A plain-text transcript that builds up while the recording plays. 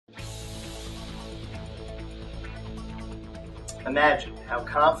Imagine how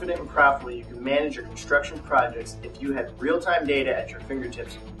confident and profitably you can manage your construction projects if you had real-time data at your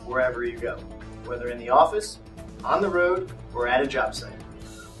fingertips wherever you go, whether in the office, on the road, or at a job site.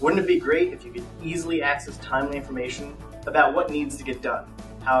 Wouldn't it be great if you could easily access timely information about what needs to get done,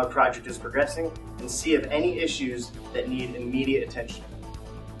 how a project is progressing, and see if any issues that need immediate attention?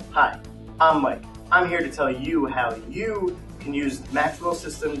 Hi, I'm Mike. I'm here to tell you how you can use Maxwell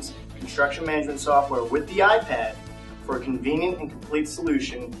Systems construction management software with the iPad for a convenient and complete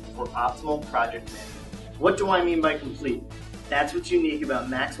solution for optimal project management. What do I mean by complete? That's what's unique about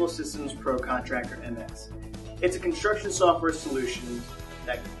Maxwell Systems ProContractorMX. It's a construction software solution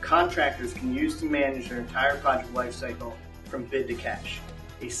that contractors can use to manage their entire project lifecycle from bid to cash.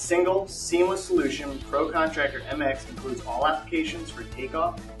 A single, seamless solution, ProContractorMX includes all applications for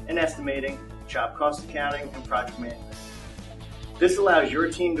takeoff and estimating, job cost accounting, and project management. This allows your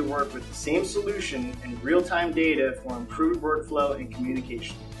team to work with the same solution and real-time data for improved workflow and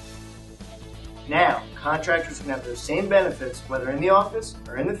communication. Now, contractors can have those same benefits whether in the office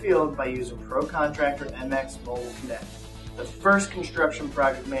or in the field by using ProContractorMX Mobile Connect, the first construction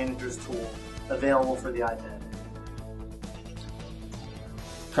project manager's tool available for the iPad.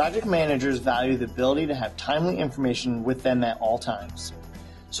 Project managers value the ability to have timely information with them at all times.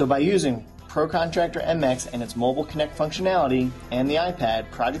 So by using ProContractorMX and its Mobile Connect functionality and the iPad,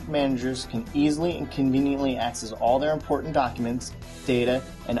 project managers can easily and conveniently access all their important documents, data,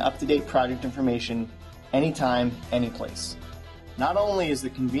 and up-to-date project information anytime, anyplace. Not only is the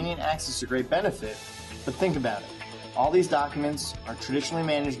convenient access a great benefit, but think about it. All these documents are traditionally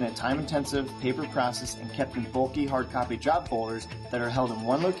managed in a time-intensive paper process and kept in bulky hard copy job folders that are held in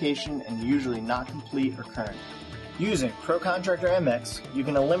one location and usually not complete or current. Using ProContractorMX, you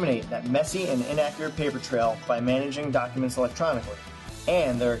can eliminate that messy and inaccurate paper trail by managing documents electronically,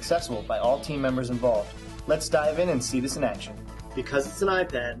 and they're accessible by all team members involved. Let's dive in and see this in action. Because it's an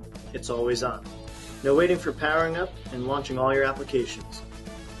iPad, it's always on. No waiting for powering up and launching all your applications.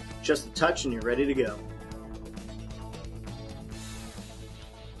 Just a touch and you're ready to go.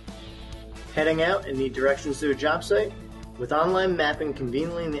 Heading out and need directions to a job site? With online mapping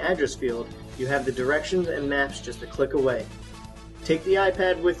conveniently in the address field, you have the directions and maps just a click away. Take the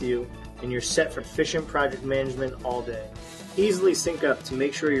iPad with you and you're set for efficient project management all day. Easily sync up to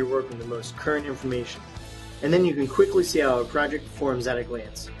make sure you're working the most current information. And then you can quickly see how a project performs at a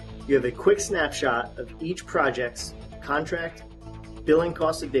glance. You have a quick snapshot of each project's contract, billing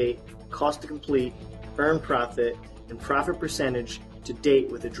cost to date, cost to complete, earned profit, and profit percentage to date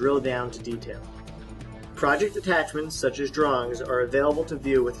with a drill down to detail. Project attachments such as drawings are available to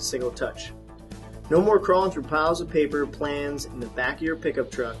view with a single touch. No more crawling through piles of paper, plans in the back of your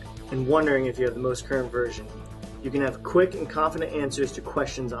pickup truck and wondering if you have the most current version. You can have quick and confident answers to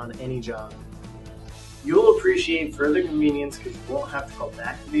questions on any job. You'll appreciate further convenience because you won't have to call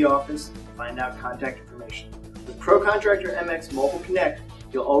back to the office to find out contact information. With ProContractorMX Mobile Connect,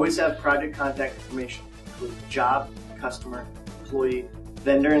 you'll always have project contact information, including job, customer, employee,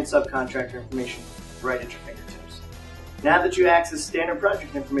 vendor, and subcontractor information right at your fingertips. Now that you access standard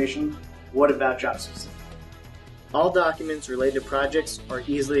project information, what about job specific? All documents related to projects are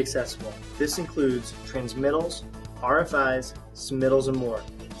easily accessible. This includes transmittals, RFIs, submittals, and more.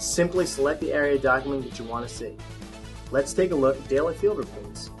 Simply select the area document that you want to see. Let's take a look at daily field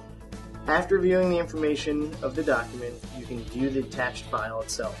reports. After viewing the information of the document, you can view the attached file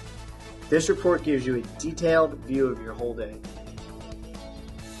itself. This report gives you a detailed view of your whole day.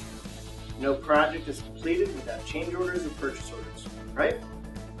 No project is completed without change orders or purchase orders, right?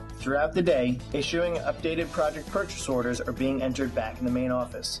 Throughout the day, issuing updated project purchase orders are being entered back in the main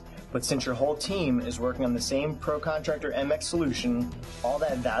office. But since your whole team is working on the same ProContractorMX solution, all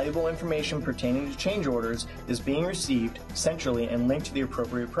that valuable information pertaining to change orders is being received centrally and linked to the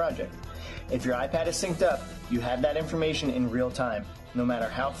appropriate project. If your iPad is synced up, you have that information in real time, no matter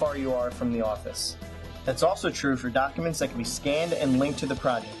how far you are from the office. That's also true for documents that can be scanned and linked to the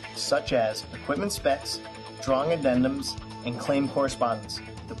project, such as equipment specs, drawing addendums, and claim correspondence.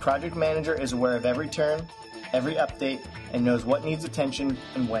 The project manager is aware of every turn, every update, and knows what needs attention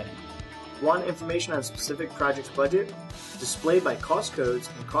and when. Want information on a specific project's budget? Displayed by cost codes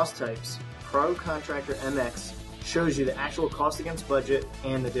and cost types, ProContractorMX shows you the actual cost against budget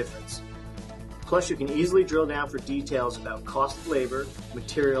and the difference. Plus, you can easily drill down for details about cost of labor,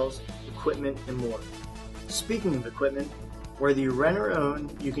 materials, equipment, and more. Speaking of equipment, whether you rent or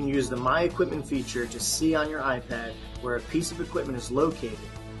own, you can use the My Equipment feature to see on your iPad where a piece of equipment is located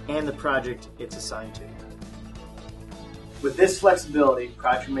and the project it's assigned to. With this flexibility,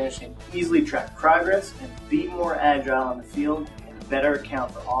 project managers can easily track progress and be more agile on the field and better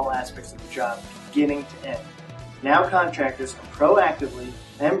account for all aspects of the job beginning to end. Now contractors can proactively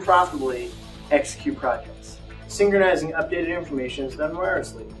and profitably execute projects. Synchronizing updated information is done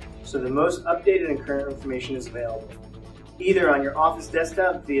wirelessly, so the most updated and current information is available, either on your office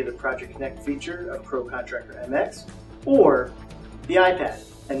desktop via the Project Connect feature of ProContractorMX or the iPad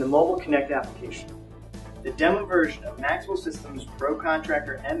and the Mobile Connect application. The demo version of Maxwell Systems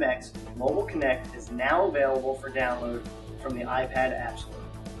ProContractorMX Mobile Connect is now available for download from the iPad App Store.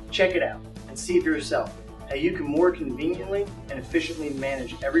 Check it out and see for yourself how you can more conveniently and efficiently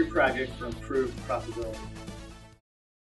manage every project for improved profitability.